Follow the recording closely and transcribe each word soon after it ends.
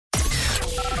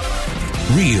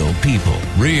Real people,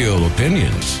 real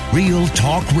opinions, real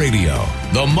talk radio.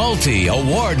 The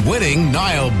multi-award-winning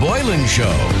Niall Boylan Show.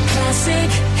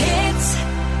 Classic hits.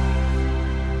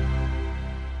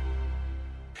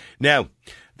 Now,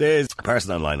 there's a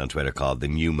person online on Twitter called The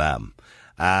New Mam,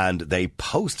 and they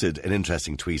posted an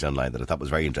interesting tweet online that I thought was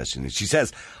very interesting. She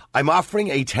says, I'm offering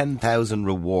a 10,000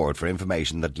 reward for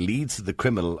information that leads to the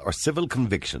criminal or civil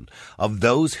conviction of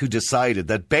those who decided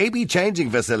that baby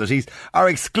changing facilities are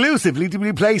exclusively to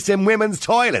be placed in women's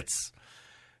toilets.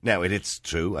 Now, it's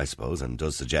true, I suppose, and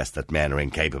does suggest that men are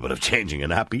incapable of changing a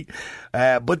nappy.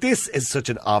 But this is such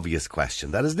an obvious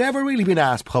question that has never really been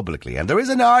asked publicly. And there is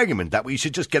an argument that we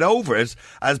should just get over it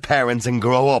as parents and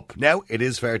grow up. Now, it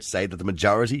is fair to say that the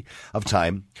majority of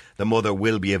time, the mother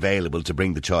will be available to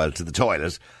bring the child to the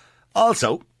toilet.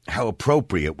 Also, how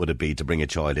appropriate would it be to bring a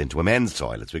child into a men's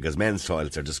toilets? Because men's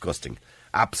toilets are disgusting.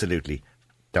 Absolutely.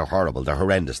 They're horrible, they're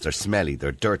horrendous, they're smelly,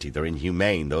 they're dirty, they're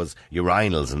inhumane, those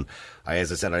urinals. And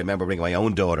as I said, I remember bringing my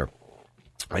own daughter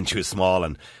when she was small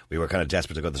and we were kind of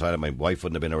desperate to go to the toilet. My wife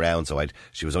wouldn't have been around, so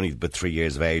she was only about 3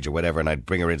 years of age or whatever, and I'd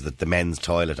bring her into the men's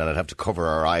toilet and I'd have to cover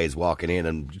her eyes walking in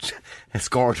and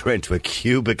escort her into a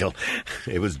cubicle.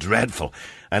 It was dreadful.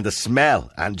 And the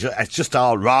smell, and it's just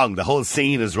all wrong. The whole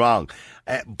scene is wrong.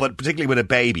 But particularly with a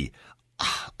baby,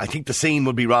 I think the scene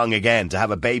would be wrong again, to have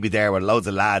a baby there with loads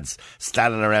of lads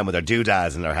standing around with their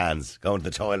doodads in their hands, going to the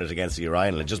toilet against the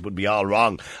urinal. It just would be all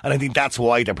wrong. And I think that's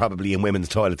why they're probably in women's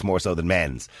toilets more so than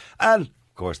men's. And,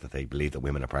 of course, that they believe that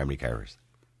women are primary carers.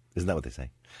 Isn't that what they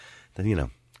say? Then,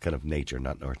 kind of nature,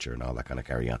 not nurture, and all that kind of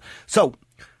carry on. So,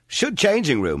 should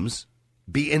changing rooms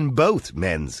be in both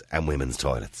men's and women's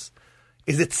toilets?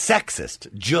 Is it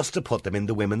sexist just to put them in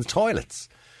the women's toilets?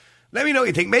 Let me know what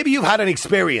you think. Maybe you've had an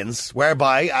experience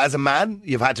whereby, as a man,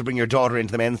 you've had to bring your daughter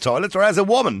into the men's toilets, or as a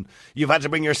woman, you've had to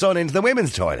bring your son into the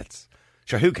women's toilets.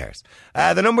 Sure, who cares?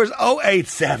 The number's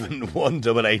 087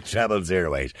 188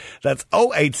 0008. That's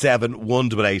 087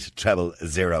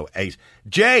 188 0008.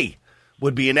 Jay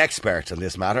would be an expert on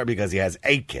this matter because he has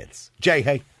 8 kids. Jay,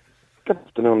 hey. Good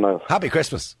afternoon, Niall. Happy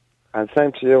Christmas. And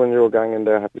same to you and your gang in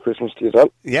there. Happy Christmas to you as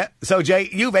well. Yeah. So, Jay,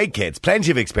 you've 8 kids.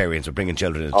 Plenty of experience with bringing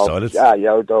children into toilets. Yeah,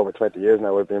 over 20 years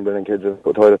now we've been bringing kids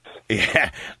into toilets.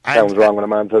 Yeah. Sounds wrong when a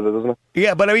man says it, doesn't it?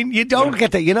 Yeah, but I mean, you don't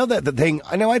get that. You know, the thing,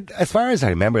 I know, as far as I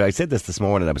remember, I said this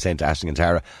morning, I was saying to Ashton and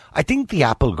Tara, I think the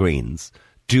Apple Greens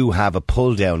do have a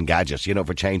pull-down gadget,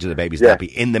 for changing the baby's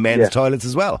nappy in the men's toilets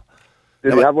as well.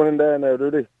 Do they have one in there now,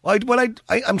 do they?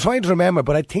 I'm trying to remember,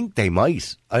 but I think they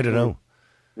might. I don't know.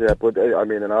 Yeah, but I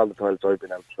mean, in all the toilets I've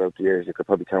been out throughout the years, you could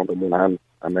probably count on one hand,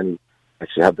 and then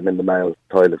actually have them in the male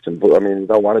toilets. But I mean, you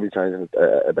don't want to be changing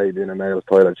a baby in a male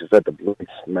toilet. You said the bloody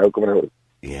smell coming out.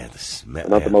 Yeah, the smell.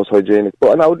 Not the most hygienic.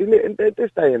 But now, in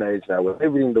this day and age now, with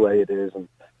everything the way it is, and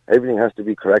everything has to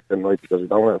be correct and right because we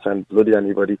don't want to offend bloody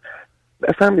anybody.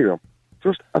 A family room.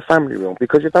 Just a family room.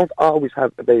 Because you don't always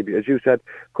have a baby. As you said,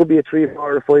 could be a 3, 4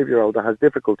 or 5-year-old that has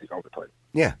difficulty going to the toilet.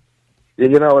 Yeah.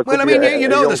 Well, I mean, you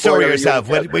know the story yourself.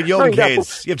 With young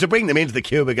kids, you have to bring them into the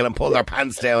cubicle and pull their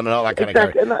pants down and all that kind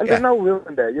of thing. And there's no room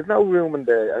in there. You've no room in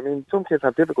there. I mean, some kids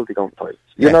have difficulty going to toilets.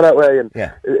 You know that way, and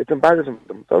it's embarrassing for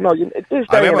them. So no,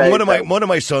 I remember one of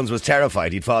my sons was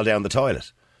terrified he'd fall down the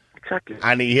toilet. Exactly.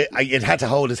 And he had to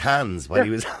hold his hands while he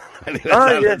was on the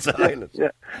toilet. Yeah.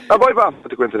 Now, if I've offered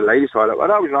to go into the ladies' toilet, I'd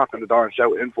always knock on the door and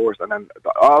shout it in first, and then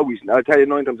I'll tell you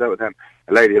 9 times out of 10,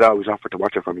 a lady had always offered to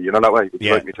watch it for me. You know that way?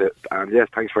 Like me to, and yes,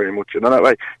 thanks very much. You know that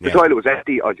way? The toilet was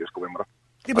empty, I'd just go in with her.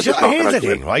 Yeah, but here's the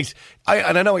thing, right?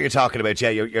 I know what you're talking about. Yeah,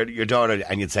 your daughter,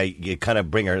 and you'd say you kind of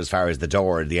bring her as far as the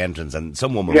door, the entrance, and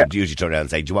some woman would usually turn around and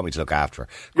say, "Do you want me to look after her?"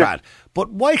 Grand.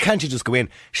 But why can't you just go in?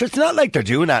 Sure, it's not like they're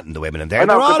doing that in the women in there.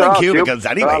 They're all in cubicles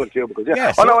anyway. They're all in cubicles,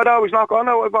 yeah. So, I'd always knock.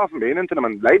 I've often been into them,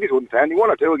 and ladies wouldn't say anything.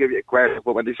 1 or 2 will give you a queer,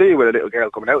 but when they see you with a little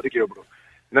girl coming out of the cubicle,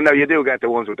 and then you do get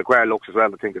the ones with the queer looks as well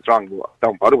that think it's wrong. But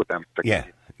don't bother with them. Yeah.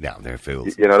 No, they're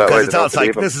fools. You know that way.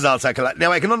 This is all psychological.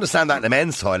 Now, I can understand that in the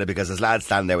men's toilet because there's lads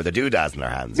standing there with their doodads in their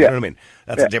hands. You know what I mean?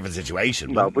 That's a different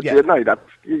situation. No, but you don't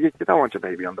want your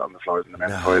baby on the floors in the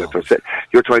men's toilet. So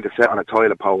you're trying to sit on a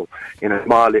toilet pole in a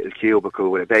small little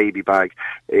cubicle with a baby bag.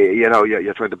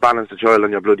 You're trying to balance the child on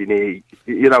your bloody knee.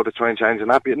 To try and change a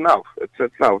nappy. No,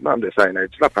 not in this day and age.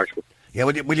 It's not practical. Yeah,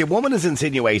 well, your woman is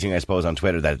insinuating, I suppose, on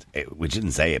Twitter that, we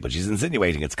didn't say it, but she's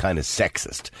insinuating it's kind of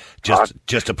sexist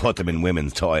just to put them in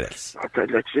women's toilets.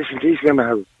 Listen, these women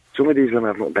have, some of these women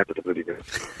have nothing better to bloody do.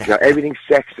 Everything's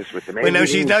sexist with them. Well, no,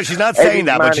 she's not saying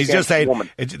that, but she's just saying,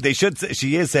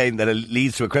 she is saying that it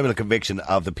leads to a criminal conviction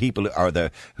of the people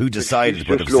who decided to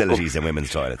put the facilities in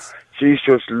women's toilets. She's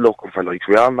just looking for likes.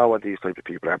 We all know what these type of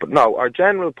people are. But no, our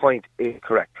general point is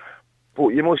correct.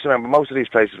 But you must remember, most of these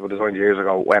places were designed years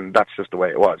ago when that's just the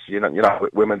way it was. You know,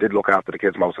 women did look after the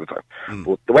kids most of the time.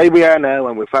 But the way we are now,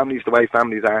 and with families the way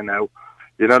families are now,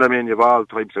 you know what I mean? You've all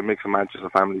types of mix and matches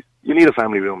of families. You need a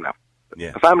family room now.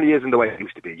 Yeah. A family isn't the way it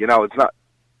used to be. You know, it's not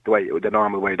the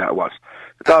normal way that it was.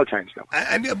 It's all changed now.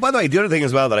 And by the way, the other thing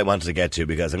as well that I wanted to get to,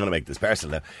 because I'm going to make this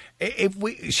personal now,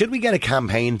 should we get a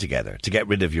campaign together to get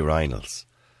rid of urinals?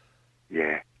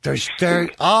 Yeah. They're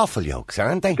awful yokes,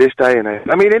 aren't they? This day and age.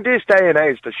 I mean, in this day and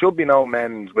age, there should be no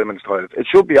women's toilets. It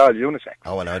should be all unisex.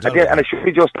 Oh, well, no, I don't know. And it should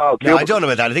be just all No, I don't know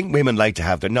about that. I think women like to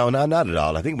have their... No, not at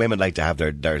all. I think women like to have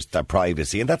their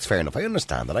privacy, and that's fair enough. I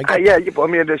understand that. But I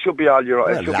mean, there should be all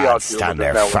Well, lads stand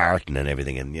there farting and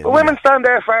everything. And, but women stand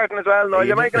there farting as well. No,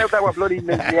 you're making out that we're bloody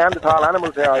Neanderthal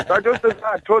animals here. They're just as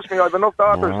bad. Trust me, I've enough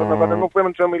daughters and I've got enough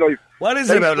women through my life. What is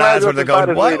it about lads when they're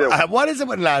going... What is it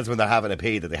with lads when they're having a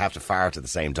pee that they have to fart at the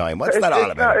same time? What's that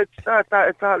all about?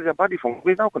 It's all your body function.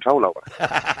 We've no control over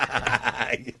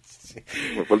it.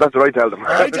 Well, that's what I tell them.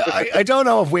 I don't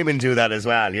know if women do that as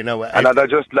well, you know. And they're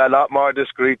just a lot more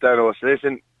discreet than us.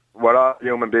 Listen, we're all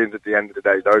human beings at the end of the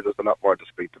day. They're just a lot more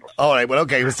discreet than us. All right, well,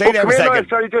 okay. We'll stay there for a second.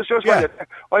 Sorry, just yeah.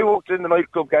 I walked in the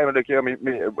nightclub game and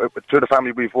through the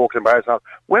family we've walked in bars now.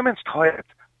 Women's toilets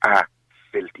are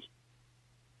filthy.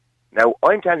 Now,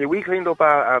 I'm telling you, we cleaned up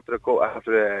after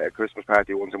a Christmas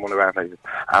party once in one of our places.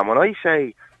 And when I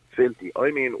say filthy,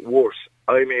 I mean worse.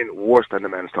 I mean worse than the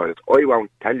men's toilets. I won't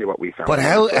tell you what we found. But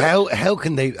how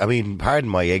can they... I mean, pardon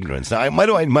my ignorance. Now,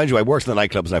 mind you, I worked in the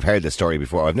nightclubs and I've heard this story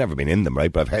before. I've never been in them,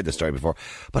 right? But I've heard this story before.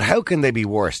 But how can they be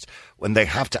worse when they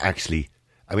have to actually...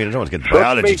 I mean, I don't want to get into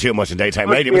biology too much in daytime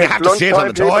radio, but they have to sit on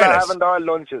the toilet. People are having their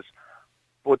lunches.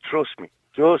 But trust me,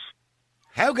 just...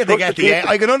 How could they get the aim?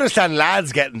 I can understand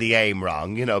lads getting the aim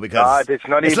wrong, you know, because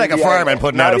it's like a fireman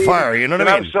putting out a fire, you know what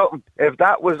I mean? If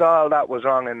that was all that was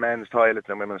wrong in men's toilets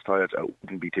and women's toilets, it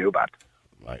wouldn't be too bad.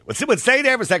 Right. Well, stay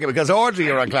there for a second, because Audrey,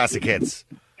 you're on Classic Hits.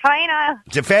 Hi, Niall.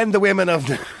 Defend the women of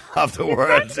the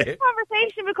world. This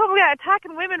conversation becoming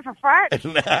attacking women for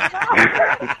farting.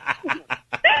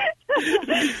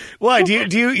 Why? Do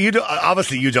you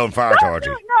obviously you don't fart,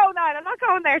 Audrey? No, I'm not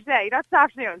going there today. That's this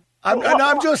afternoon.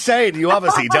 I'm just saying you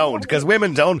obviously don't, because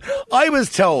women don't. I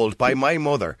was told by my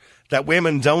mother that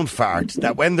women don't fart,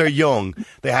 that when they're young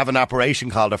they have an operation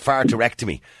called a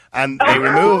farterectomy, and they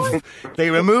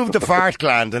remove the fart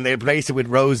gland and they replace it with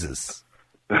roses.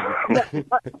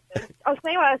 I'll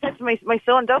say what I said to my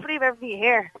son. Don't believe everything you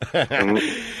hear.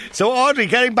 So, Audrey,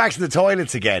 getting back to the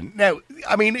toilets again. Now,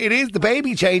 I mean, it is the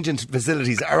baby changing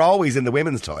facilities are always in the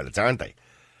women's toilets, aren't they?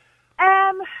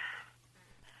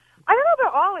 I don't know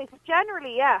about always, but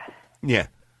generally, yeah. Yeah.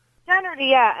 Generally,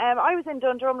 yeah. I was in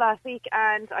Dundrum last week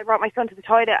and I brought my son to the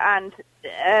toilet and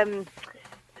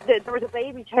there was a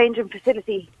baby changing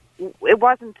facility. It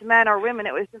wasn't men or women,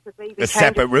 it was just a baby changing.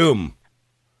 Separate room?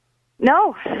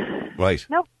 No. Right.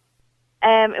 No.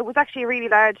 It was actually a really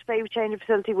large baby changing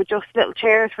facility with just little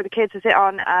chairs for the kids to sit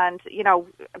on and, you know,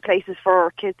 places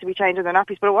for kids to be changing their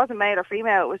nappies. But it wasn't male or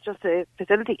female, it was just a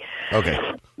facility. Okay.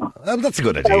 That's a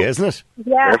good idea, isn't it?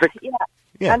 Yeah,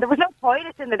 yeah. And there was no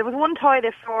toilets in there. There was one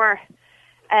toilet for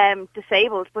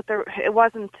disabled, but it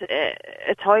wasn't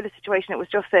a toilet situation. It was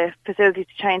just a facility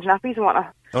to change nappies and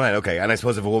whatnot. All right, okay. And I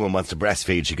suppose if a woman wants to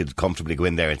breastfeed, she could comfortably go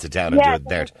in there and sit down and do it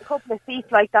there. A couple of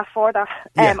seats like that for that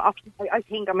option.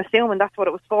 I'm assuming that's what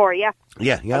it was for, yeah.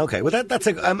 Yeah, okay. Well, that's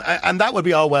and that would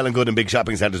be all well and good in big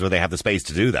shopping centres where they have the space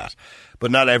to do that.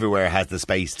 But not everywhere has the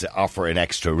space to offer an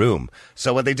extra room.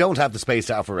 So when they don't have the space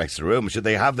to offer an extra room, should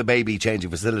they have the baby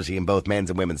changing facility in both men's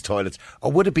and women's toilets? Or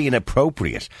would it be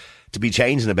inappropriate to be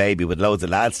changing a baby with loads of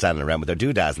lads standing around with their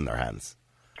doodads in their hands?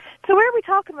 So where are we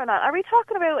talking about that? Are we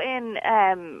talking about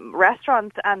in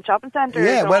restaurants and shopping centres?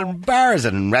 Yeah, well, bars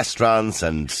and restaurants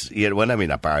and, I mean,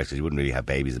 not bars, because you wouldn't really have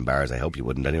babies in bars. I hope you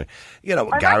wouldn't anyway. You know,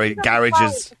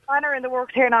 garages. I'm in the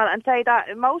works here now and say that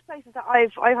in most places that I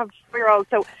have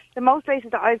 4-year-olds, so in most places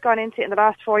that I've gone into in the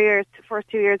last 4 years, first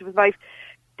 2 years of his life,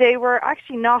 they were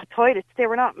actually not toilets. They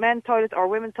were not men's toilets or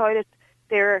women's toilets.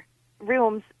 They were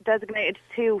rooms designated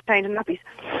to changing nappies.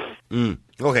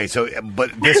 Okay, so,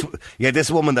 but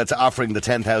this woman that's offering the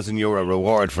 €10,000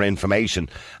 reward for information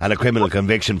and a criminal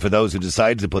conviction for those who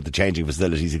decided to put the changing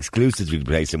facilities exclusively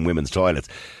placed in women's toilets,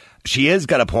 she has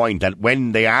got a point that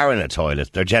when they are in a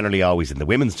toilet, they're generally always in the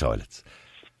women's toilets.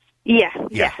 Yeah.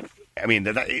 I mean,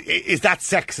 is that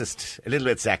sexist? A little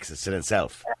bit sexist in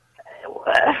itself?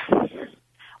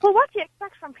 Well, what do you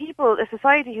expect from people, a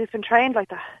society who's been trained like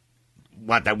that?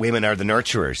 What, that women are the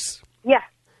nurturers? Yeah.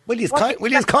 Well, you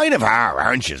kind of are,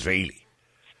 aren't you, really?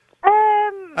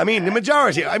 I mean, the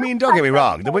majority, don't get me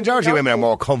wrong, the majority of women are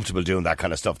more comfortable doing that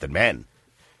kind of stuff than men.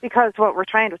 because what we're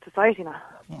trained with society now.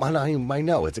 Well, I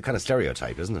know. It's a kind of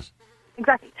stereotype, isn't it?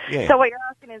 Exactly. Yeah. So what you're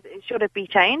asking is should it be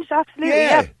changed? Absolutely.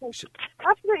 Yeah.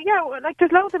 Absolutely. Yeah. Like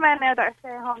there's loads of men now that are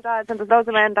stay-at-home dads, and there's loads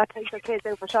of men that take their kids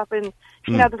out for shopping.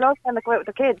 You know, there's loads of men that go out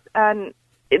with their kids, and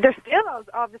there's still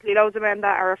obviously loads of men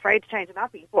that are afraid to change a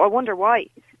nappy. But I wonder why.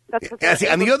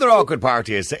 And the other awkward part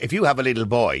is, if you have a little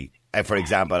boy, for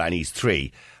example, and he's 3,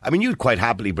 I mean, you'd quite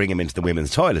happily bring him into the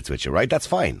women's toilets with you, right? That's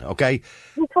fine, okay?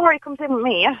 Before he comes in with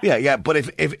me, yeah. Yeah, but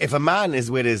if a man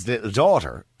is with his little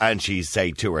daughter and she's,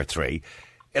 say, 2 or 3,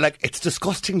 like, it's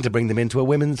disgusting to bring them into a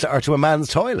women's or to a man's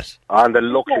toilet. And the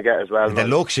looks you get as well. The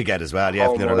looks you get as well, yeah,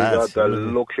 oh from the other my lads. God, the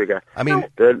looks you get. I mean,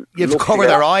 you have to cover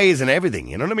their eyes and everything,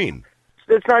 you know what I mean?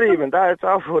 It's not even that, it's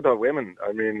all for the women.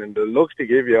 I mean, and the looks they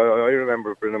give you, I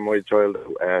remember bringing my child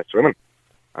swimming,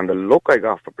 and the look I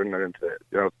got for bringing her into,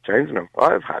 changing them,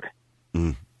 I've had it.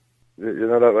 You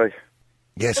know that way?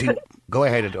 Yes, go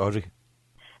ahead, Audrey.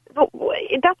 But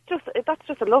that's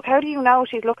just a look. How do you know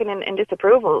she's looking in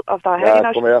disapproval of that?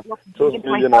 How do you know she's looking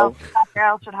that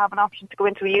girl should have an option to go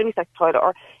into a unisex toilet,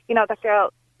 or that girl,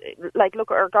 like,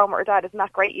 look at her going with her dad, isn't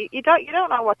that great? You don't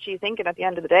know what she's thinking at the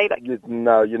end of the day. Like, you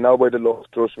know by the looks.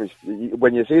 Trust me.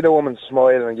 When you see the woman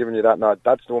smiling and giving you that nod,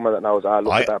 that's the woman that knows.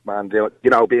 Look at that man.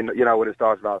 Being, with his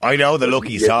thoughts about. I know the look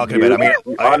he's talking about. I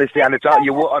mean, honestly, and it's all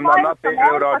you. I'm not being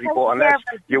out, Audrey, but unless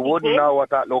you wouldn't know what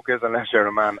that look is unless you're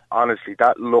a man. Honestly,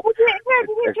 that look. Did you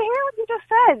hear what you just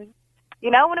said?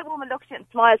 When a woman looks at you and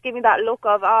smiles, giving that look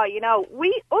of, us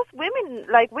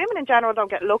women in general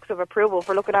don't get looks of approval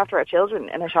for looking after our children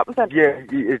in a shopping centre. Yeah,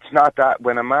 it's not that.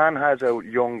 When a man has a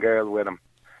young girl with him,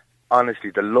 honestly,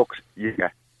 the looks you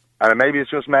get. And maybe it's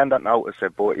just men that notice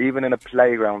it, but even in a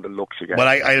playground, the looks you get. Well,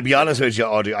 I'll be honest with you,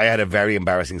 Audrey, I had a very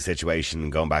embarrassing situation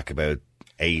going back about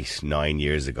 8-9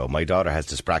 years ago. My daughter has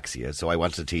dyspraxia, so I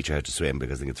wanted to teach her how to swim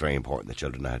because I think it's very important that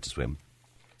children know how to swim.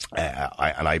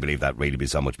 I believe that really be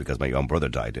so much because my own brother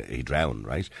died. He drowned,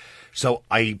 right? So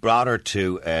I brought her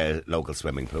to a local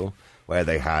swimming pool where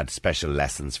they had special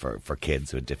lessons for kids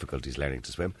who had difficulties learning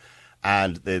to swim.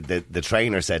 And the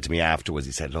trainer said to me afterwards,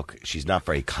 he said, look, she's not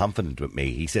very confident with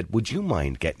me. He said, would you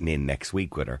mind getting in next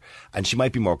week with her? And she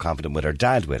might be more confident with her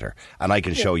dad with her. And I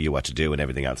can show you what to do and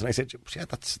everything else. And I said, yeah,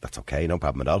 that's okay, no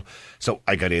problem at all. So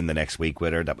I got in the next week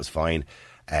with her. That was fine.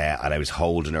 And I was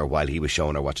holding her while he was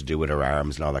showing her what to do with her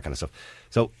arms and all that kind of stuff.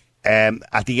 So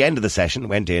at the end of the session,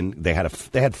 went in. They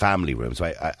had family rooms.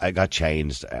 So I got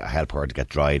changed. I helped her to get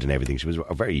dried and everything. She was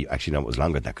it was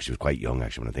longer than that because she was quite young.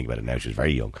 Actually, when I think about it now, she was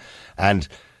very young. And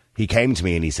he came to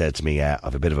me and he said to me,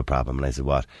 "I've a bit of a problem." And I said,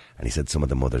 "What?" And he said, "Some of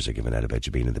the mothers are giving out about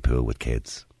you being in the pool with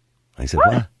kids." I said,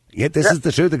 "What?" Yeah, this is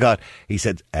the truth of God. He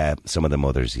said, some of the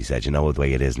mothers, he said, the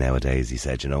way it is nowadays, he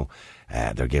said,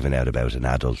 they're giving out about an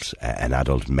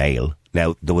adult male.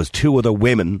 Now, there was 2 other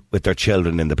women with their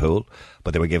children in the pool,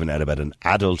 but they were giving out about an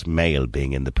adult male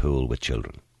being in the pool with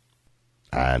children.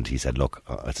 And he said, look,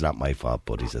 it's not my fault,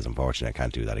 but he says, unfortunately, I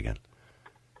can't do that again.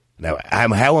 Now,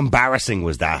 how embarrassing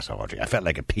was that, Audrey? I felt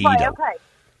like a pedo.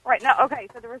 Right, okay,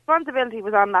 so the responsibility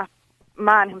was on that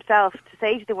man himself to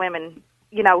say to the women,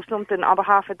 something on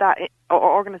behalf of that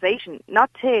organisation, not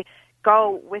to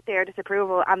go with their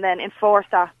disapproval and then enforce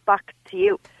that back to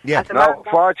you. Yeah. No,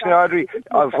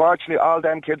 unfortunately, all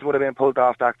them kids would have been pulled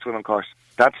off that swimming course.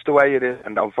 That's the way it is,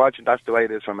 and unfortunately, that's the way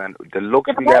it is for men. The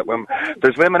looks we get when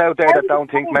there's women out there that don't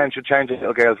think men should change a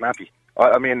little girl's nappy.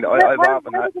 I've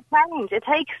often had.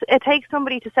 It takes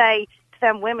somebody to say to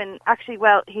them women, actually,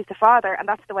 well, he's the father, and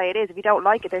that's the way it is. If you don't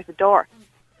like it, there's a door.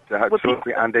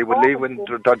 Absolutely, and they would leave with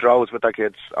their droves with their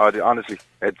kids. Honestly,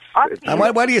 it's. And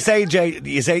what do you say, Jay?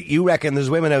 You reckon there's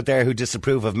women out there who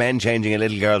disapprove of men changing a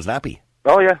little girl's nappy?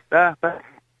 Oh yeah.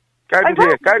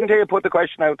 Guarantee you put the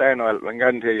question out there, Noel, and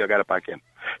guarantee you'll get it back in.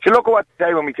 So look at what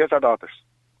day when we kiss our daughters.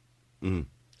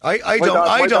 I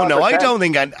don't know. I don't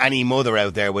think any mother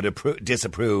out there would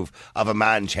disapprove of a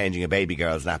man changing a baby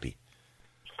girl's nappy.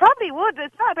 Probably would.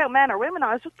 It's not about men or women.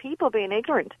 It's just people being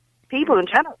ignorant. People in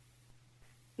general.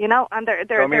 And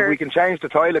they're. We can change the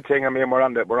toilet thing. We're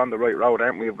on the right road,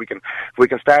 aren't we? If we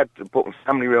can start putting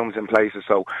family rooms in places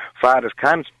so fathers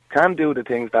can do the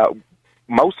things that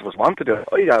most of us want to do.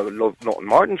 I love nothing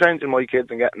more than changing my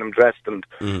kids and getting them dressed and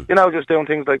just doing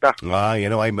things like that.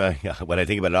 I'm when I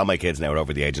think about it, all my kids now are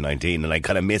over the age of 19, and I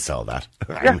kind of miss all that.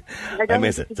 I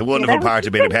miss it. It's a wonderful part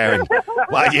of being a parent.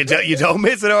 Well, you don't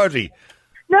miss it, Audrey.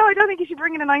 No, I don't think you should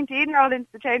bring in a 19-year-old into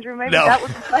the change room. Maybe that would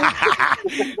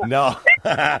be fun. No.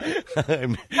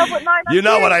 You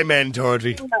know what I meant,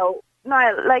 Audrey. No.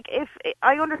 Niall, like, if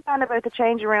I understand about the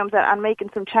changing rooms and making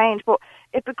some change, but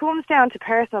it becomes down to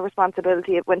personal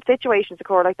responsibility when situations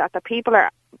occur like that people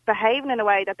are behaving in a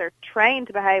way that they're trained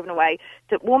to behave in a way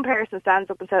that one person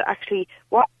stands up and says, actually,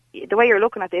 the way you're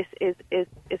looking at this is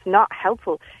not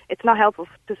helpful. It's not helpful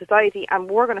to society, and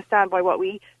we're going to stand by what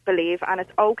we believe, and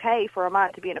it's okay for a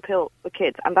man to be in a pill with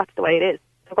kids, and that's the way it is.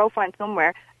 So go find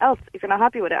somewhere else if you're not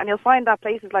happy with it, and you'll find that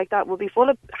places like that will be full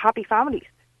of happy families.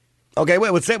 Okay,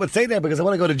 wait, we'll stay there because I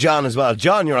want to go to John as well.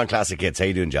 John, you're on Classic Hits. How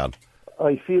you doing, John?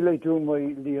 I feel like doing my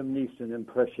Liam Neeson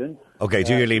impression. Okay,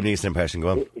 do your Liam Neeson impression, go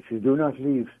on. If you do not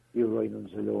leave your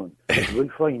urinals alone, I will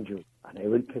find you and I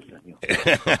will piss on you.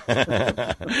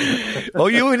 Oh,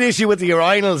 you have an issue with the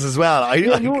urinals as well.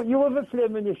 You have a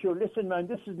flaming issue. Listen, man,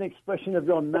 this is an expression of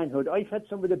your manhood. I've had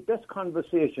some of the best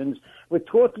conversations with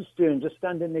total strangers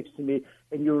standing next to me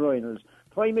in urinals.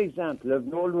 Prime example of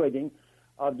Noel Redding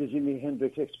of the Jimi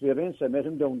Hendrix Experience. I met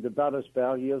him down the Barris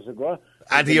Bar years ago.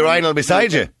 At the urinal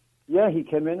beside you? Yeah, he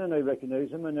came in and I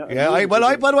recognised him. And by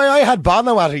the way, I had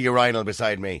Bono at a urinal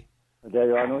beside me. There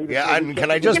you are. No, and can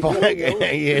I just point out,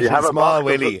 he is a small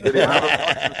willy. But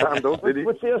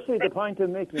seriously, the point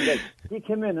I'm making, like, he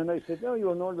came in and I said, "No,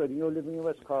 you're not ready. You're living in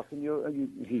West Cork and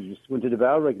he just went to the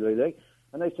bar regularly." Like,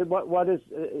 and I said, "What is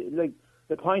like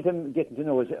the point I'm getting to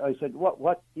know?" Is I said,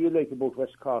 "What do you like about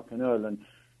West Cork and Ireland?"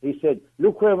 He said,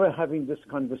 "Look where we're having this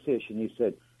conversation." He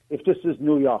said, "If this was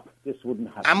New York, this wouldn't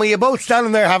happen." And were you both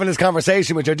standing there having this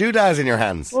conversation with your doodads in your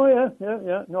hands? Oh, yeah.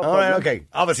 No all right, okay.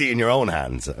 Obviously in your own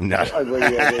hands. Yeah. That's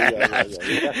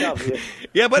obvious.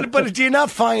 Yeah, but do you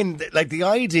not find, like, the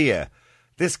idea,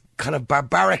 this kind of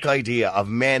barbaric idea of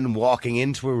men walking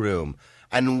into a room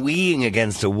and weeing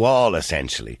against a wall,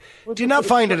 essentially, do you not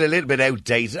find it a little bit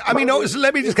outdated? I mean, so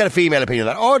let me just get a female opinion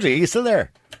on that. Audrey, are you still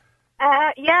there?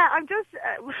 Yeah, I'm just...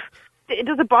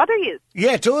 does it bother you?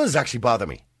 Yeah, it does actually bother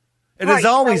me. It has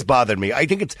always bothered me. I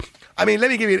think it's... I mean,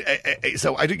 let me give you...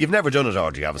 you've never done it,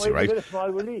 Audrey, obviously, right? A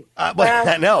small willy.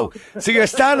 No. So you're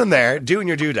standing there doing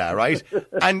your doodah, right?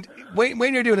 And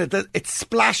when you're doing it, it's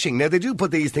splashing. Now, they do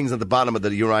put these things at the bottom of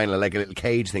the urinal, like a little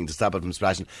cage thing to stop it from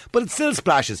splashing. But it still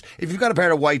splashes. If you've got a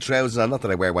pair of white trousers on, not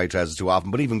that I wear white trousers too often,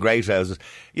 but even grey trousers,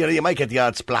 you might get the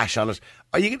odd splash on it.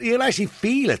 Or you'll actually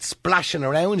feel it splashing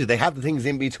around you. They have the things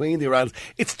in between the urinals.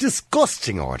 It's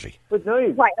disgusting, Audrey. But no.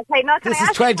 Right, okay, now this is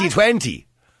 2020.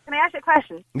 Can I ask you a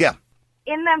question? Yeah.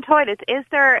 In them toilets, is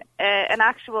there an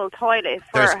actual toilet?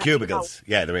 There's cubicles.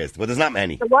 Yeah, there is. But there's not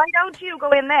many. So why don't you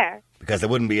go in there? Because there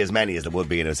wouldn't be as many as there would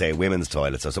be in, say, a women's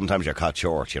toilet. So sometimes you're caught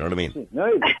short, you know what I mean? No.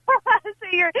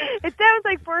 So it sounds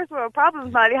like first world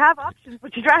problems now. You have options,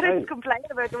 but you'd rather complain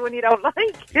about the one you don't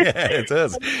like. Yeah, it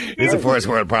does. It's a first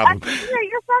world problem. You're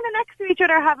standing next to each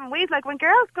other having weeds. Like when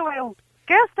girls go out,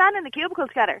 girls stand in the cubicle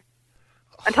together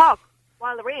and talk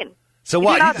while they're in. So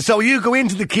what? So you go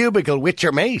into the cubicle with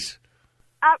your mate?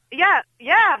 Yeah.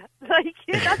 Like,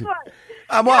 that's what.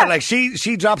 And what? Like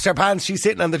she drops her pants, she's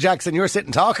sitting on the jacks, and you're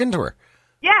sitting talking to her.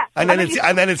 Yeah. And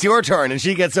then it's your turn, and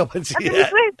she gets up and she. Yeah.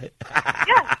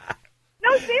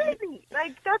 No, seriously.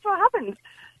 Like, that's what happens.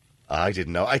 I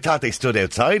didn't know. I thought they stood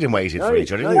outside and waited for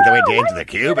each other. I didn't think they went into the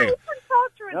cubicle.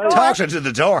 Talk to her to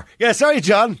the door. Yeah, sorry,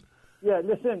 John. Yeah,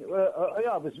 listen, I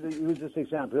obviously use this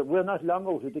example. We're not long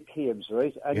out of the caves,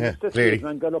 right? And this clearly.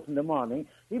 man got up in the morning,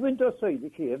 he went outside the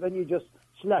cave and he just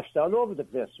slashed all over the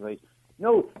place, right?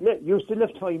 No, you still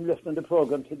have time left on the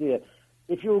programme today.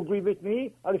 If you agree with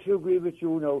me, or if you agree with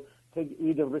you, no, to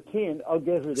either retain or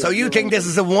get rid of it. So you think this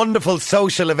is a wonderful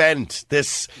social event,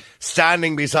 this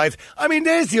standing beside... I mean,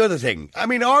 there's the other thing. I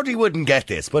mean, Audrey wouldn't get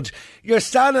this, but you're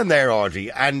standing there,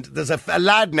 Audrey, and there's a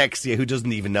lad next to you who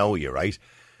doesn't even know you, right?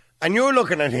 And you're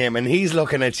looking at him, and he's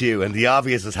looking at you, and the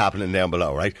obvious is happening down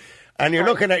below, right? And you're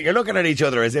looking at each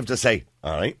other as if to say,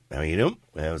 "All right, how you doing?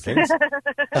 How's things?"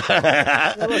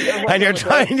 And you're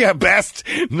trying your best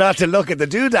not to look at the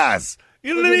doodads.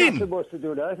 You know what I mean? You're not supposed to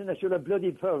do that unless you're a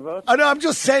bloody pervert. I know, I'm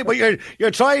just saying, but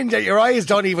you're trying to, your eyes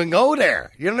don't even go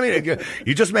there. You know what I mean?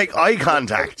 You just make eye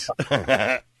contact.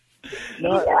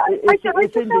 No,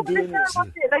 it's in the DNA.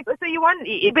 Like, so you want,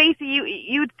 basically,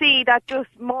 you'd see that just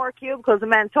more cubicles in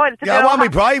men's toilets. Yeah, I want my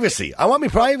privacy. Well,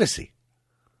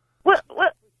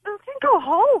 then go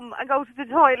home and go to the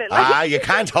toilet. Like, you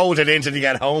can't hold it in till you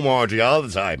get home, Audrey, all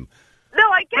the time. No,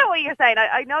 I get what you're saying.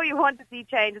 I know you want to see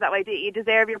change that way. You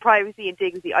deserve your privacy and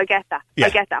dignity. I get that. Yeah.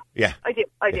 I get that. Yeah. I do.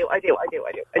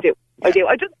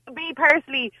 I just, me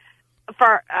personally,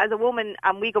 as a woman,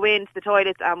 and we go into the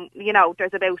toilets,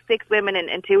 there's about 6 women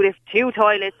in two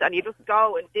toilets, and you just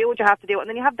go and do what you have to do, and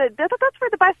then you have that's where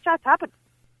the best chats happen.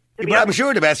 But I'm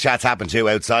sure the best chats happen too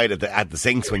outside at the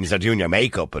sinks when you start doing your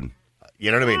makeup, and you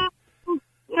know what I mean.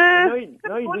 No,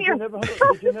 here.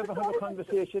 Did you never have a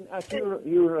conversation at your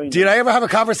urinal? Did I ever have a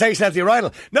conversation at the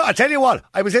urinal? No, I tell you what,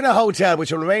 I was in a hotel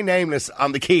which will remain nameless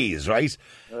on the Quays, right?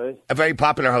 Right. A very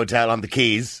popular hotel on the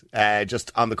Quays,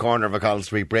 just on the corner of O'Connell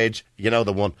Street Bridge. You know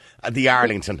the one. The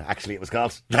Arlington, actually, it was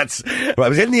called. I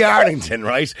was in the Arlington,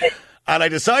 right? And I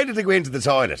decided to go into the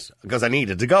toilet because I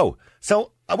needed to go.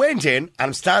 So I went in and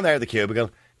I'm standing there at the cubicle.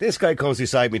 This guy comes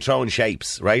beside me throwing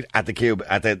shapes, right? At the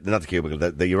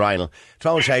the urinal,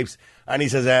 throwing shapes. And he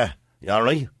says, you all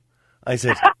right? I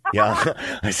said,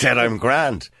 yeah. I said, I'm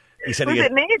grand. He said, Was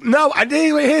it me? No, and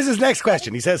here's his next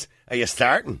question. He says, are you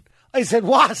starting? I said,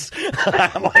 what?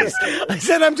 I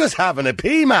said, I'm just having a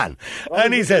pee, man.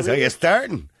 And he says, are you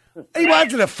starting? He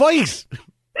wanted to fight.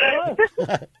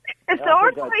 It's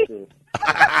our fight.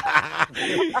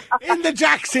 In the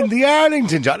Jackson, the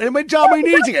Arlington, John. And I went, John, we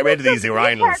need to get rid of these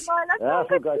urinals.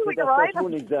 For God's sake, that's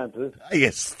one example. Are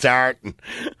you starting?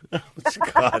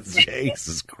 God,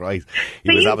 Jesus Christ.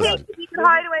 So you think you can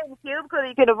hide away in the cubicle,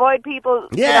 you can avoid people,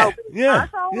 Yeah.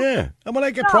 assholes? And when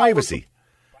I get privacy.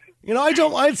 You know,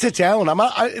 I'd sit down.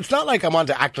 It's not like I want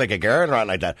to act like a girl or anything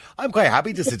like that. I'm quite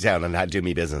happy to sit down and do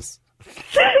me business.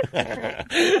 What,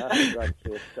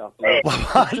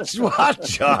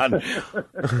 John?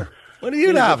 What are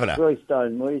you laughing at? Christ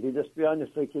almighty, just be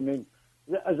honest, like, I mean,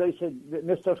 as I said,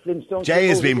 Mr. Flintstone... Jay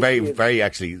has been very, very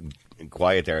actually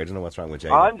quiet there. I don't know what's wrong with Jay.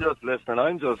 I'm just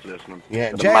listening.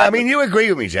 Yeah, Jay, I mean, you agree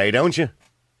with me, Jay, don't you?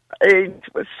 Hey,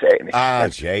 what's saying?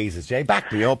 Jesus, Jay,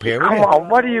 back me up here. Come on,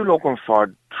 what are you looking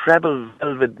for? Treble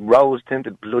velvet rose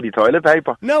tinted bloody toilet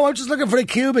paper? No, I'm just looking for a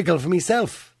cubicle for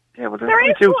myself. Yeah, but there's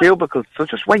only two cubicles, so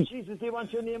just wait. Jesus, they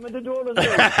want your name on the door.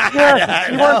 Yes,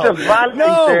 you want a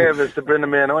valet service to bring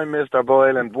them in. I'm Mr.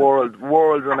 Boylan,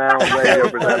 world-renowned radio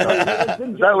presenter.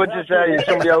 Is that what you say?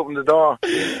 Somebody open the door?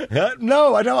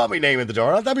 No, I don't want my name in the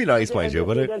door. That'd be nice, mind you.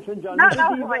 But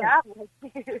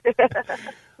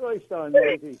Christ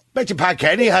almighty. Bet you Pat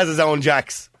Kenny has his own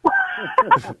jacks.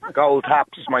 Gold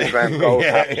taps, my friend, gold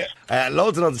taps.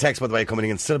 Loads and loads of texts, by the way, coming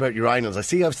in still about urinals. I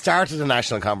see I've started a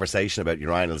national conversation about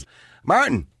urinals.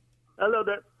 Martin. Hello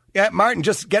there. Yeah, Martin,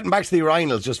 just getting back to the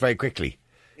urinals just very quickly.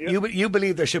 Yep. You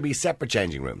believe there should be separate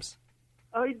changing rooms?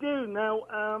 I do. Now,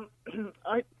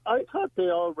 I thought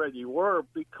they already were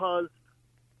because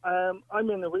I'm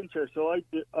in a wheelchair, so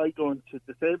I go into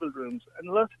disabled rooms. And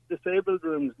a lot of disabled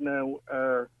rooms now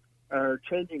are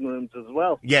changing rooms as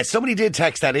well. Yeah, somebody did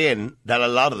text that in, that a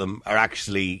lot of them are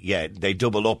actually, they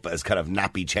double up as kind of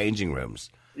nappy changing rooms.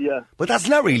 Yeah. But that's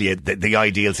not really the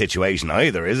ideal situation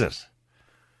either, is it?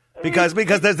 Because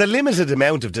there's a limited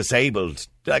amount of disabled...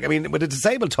 Like, I mean, with a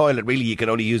disabled toilet, really, you can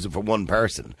only use it for one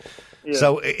person. Yeah.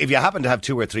 So if you happen to have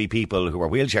 2 or 3 people who are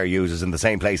wheelchair users in the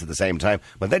same place at the same time,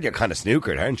 well, then you're kind of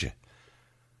snookered, aren't you?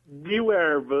 You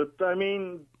are, but, I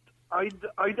mean... I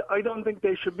don't think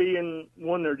they should be in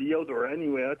one or the other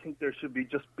anyway. I think there should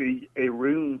just be a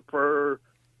room for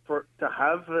to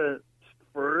have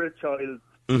for a child,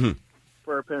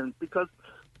 for a parent. Because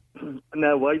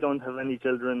now I don't have any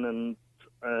children, and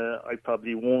I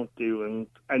probably won't do. And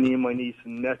any of my nieces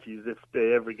and nephews, if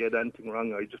they ever get anything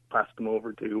wrong, I just pass them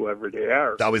over to whoever they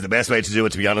are. That was the best way to do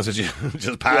it, to be honest with you.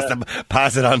 Just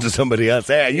pass it on to somebody else.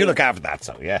 Yeah, you look after that.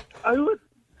 So yeah, I would,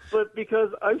 but because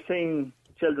I've seen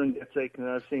children get sick, and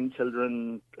I've seen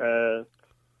children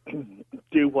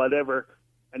do whatever,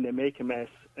 and they make a mess,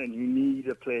 and you need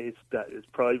a place that is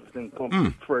private and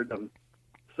comfortable for them.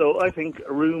 So I think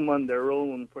a room on their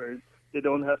own where they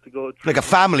don't have to go through... Like a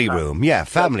family room,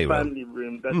 family room. Family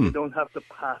room, that they don't have to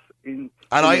pass in...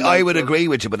 And I would agree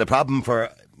with you, but the problem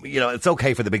for... You know, it's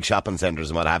okay for the big shopping centres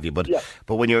and what have you, but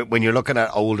when you're looking at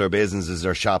older businesses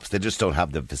or shops, they just don't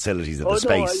have the facilities or the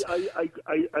space. No, I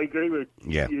agree with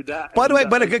you that. By the way,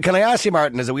 can I ask you,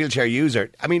 Martin, as a wheelchair user,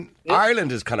 I mean,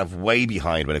 Ireland is kind of way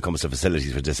behind when it comes to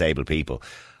facilities for disabled people.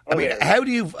 I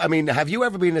mean, have you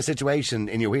ever been in a situation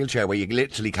in your wheelchair where you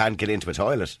literally can't get into a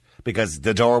toilet because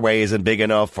the doorway isn't big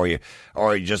enough or it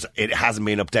hasn't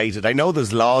been updated? I know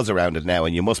there's laws around it now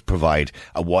and you must provide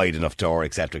a wide enough door,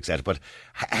 etc., etc. But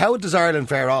how does Ireland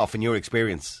fare off in your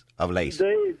experience of late?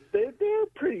 They're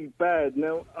pretty bad.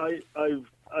 Now,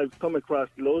 I've come across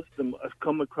loads of them. I've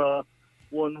come across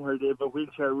one where they have a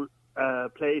wheelchair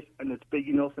place and it's big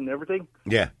enough and everything.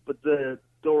 Yeah. But the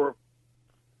door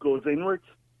goes inwards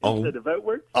instead of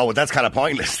outwards. Oh, well, that's kind of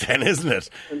pointless then, isn't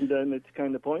it? And then it's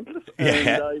kind of pointless.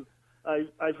 Yeah. And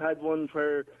I've had one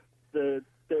where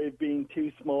they've been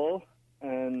too small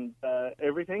and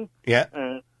everything. Yeah.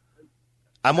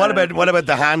 And what about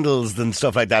the handles and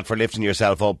stuff like that for lifting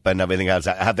yourself up and everything else?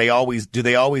 Do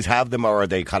they always have them, or are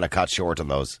they kind of cut short on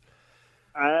those?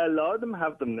 A lot of them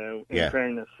have them now, in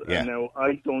fairness. Yeah. Now,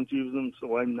 I don't use them,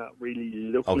 so I'm not really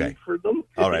looking for them.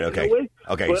 All right, okay.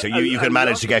 Okay, but so you can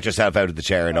manage to get yourself out of the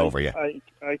chair and over, yeah?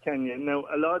 I can, yeah. Now,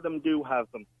 a lot of them do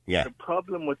have them. Yeah. The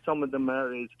problem with some of them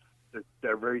is that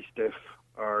they're very stiff,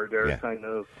 or they're kind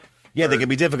of... Yeah, they can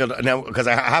be difficult. Now, because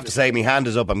I have to say, my hand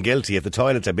is up, I'm guilty. If the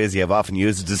toilets are busy, I've often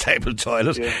used a disabled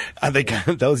toilet. Yeah. And they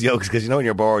can, those yokes, because when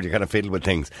you're bored, you're kind of fiddled with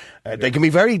things. They can be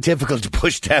very difficult to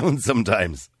push down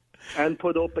sometimes. And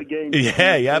put up again.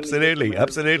 Yeah, absolutely.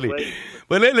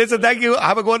 Well, listen, thank you.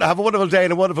 Have a wonderful day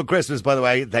and a wonderful Christmas, by the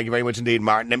way. Thank you very much indeed,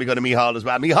 Martin. Let me go to Michal as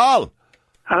well. Michal!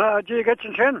 Do you get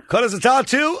your chin? Cut us a talk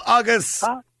to August.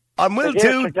 I'm will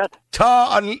to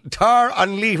Tar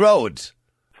on Lee Road.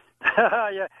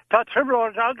 Yeah, Tar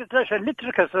Road, August,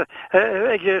 Litricus,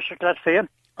 that's saying.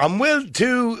 I'm will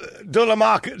to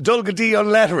Dullamak, Dulgadee on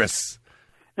Letteris.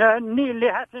 Nearly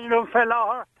hasn't you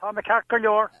fella, Tom McCarthy.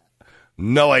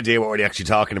 No idea what we're actually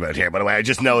talking about here, by the way. I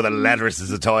just know that Letteris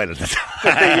is a toilet.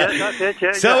 That's it,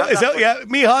 yeah. So,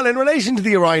 Michal, in relation to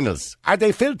the urinals, are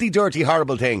they filthy, dirty,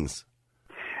 horrible things?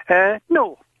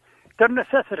 No, they're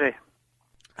necessity.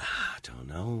 I don't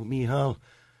know, Michal.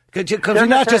 Could you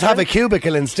not just have a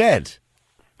cubicle instead?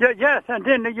 Yes, and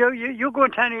then you go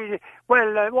into any,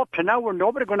 up to now,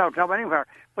 nobody going out now anywhere,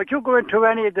 but you go into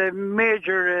any of the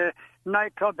major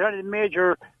nightclubs, any of the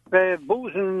major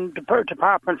boozing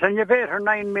departments, and you've 8 or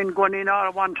 9 men going in all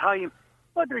at one time.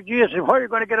 What Jesus, where are you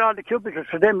going to get all the cubicles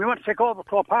for them? You want to take over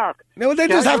to a park? No, they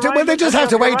just have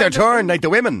to wait their turn, like the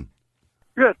women.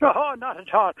 Yes, no, not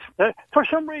at all. For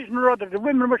some reason or other, the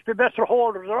women must be better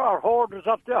holders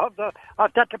of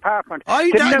that department.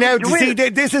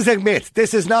 This is a myth.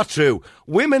 This is not true.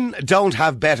 Women don't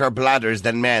have better bladders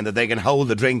than men that they can hold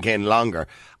the drink in longer.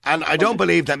 And I don't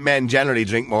believe that men generally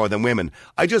drink more than women.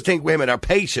 I just think women are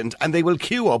patient and they will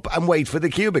queue up and wait for the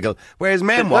cubicle, whereas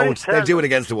men won't. They'll do it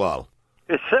against the wall.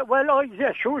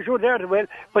 Sure, there they will.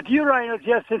 But the urinals,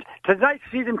 yes, it's nice to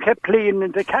see them kept clean,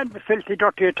 and they can be filthy,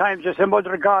 dirty at times, just a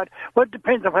mother of God. But it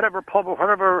depends on whatever pub or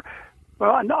whatever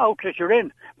outlet you're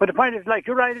in. But the point is, like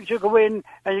urinals, you go in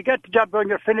and you get the job done,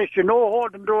 you're finished. You know,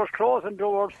 holding doors, closing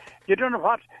doors. You don't know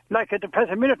what, like at the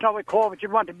present minute now with COVID, you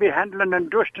want to be handling and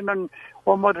dusting and,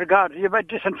 oh, mother of God, you've been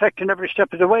disinfecting every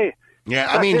step of the way.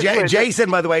 Yeah, I mean, Jason,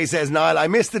 by the way, says, Niall, I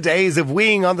miss the days of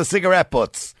weeing on the cigarette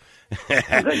butts.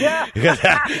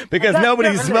 because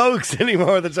nobody smokes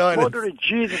anymore at the toilet. Mother of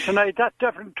Jesus tonight, that's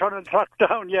definitely turning the clock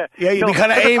down, yeah. Yeah, you'd be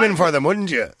kind of aiming for them,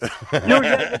 wouldn't you?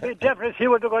 You'd be definitely see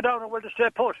where to go down and where to stay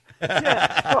put.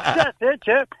 Yeah, so that's it,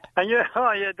 yeah. And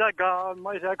that guy,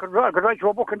 I could write you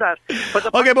a book on that.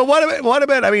 But what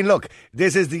about, I mean, look,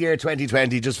 this is the year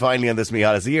 2020, just finally on this,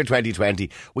 Michal, it's the year 2020.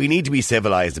 We need to be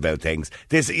civilised about things.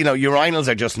 This, urinals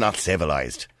are just not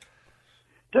civilised.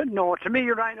 No, to me,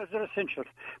 urinals are essential.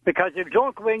 Because if you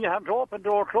don't go in, you have to open the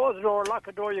door, close the door, lock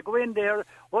the door. You go in there,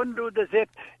 undo the zip,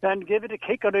 and give it a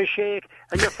kick or a shake,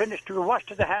 and you're finished. You wash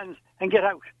to the hands and get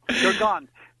out. You're gone.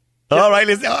 All right,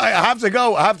 listen, I have to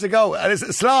go. And it's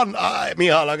Slán,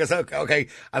 Michal, I guess, okay.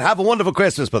 And have a wonderful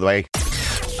Christmas, by the way.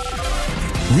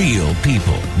 Real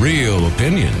people, real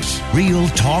opinions, real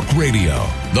talk radio.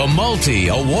 The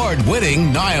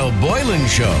multi-award-winning Niall Boylan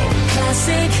Show.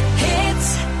 Classic hit.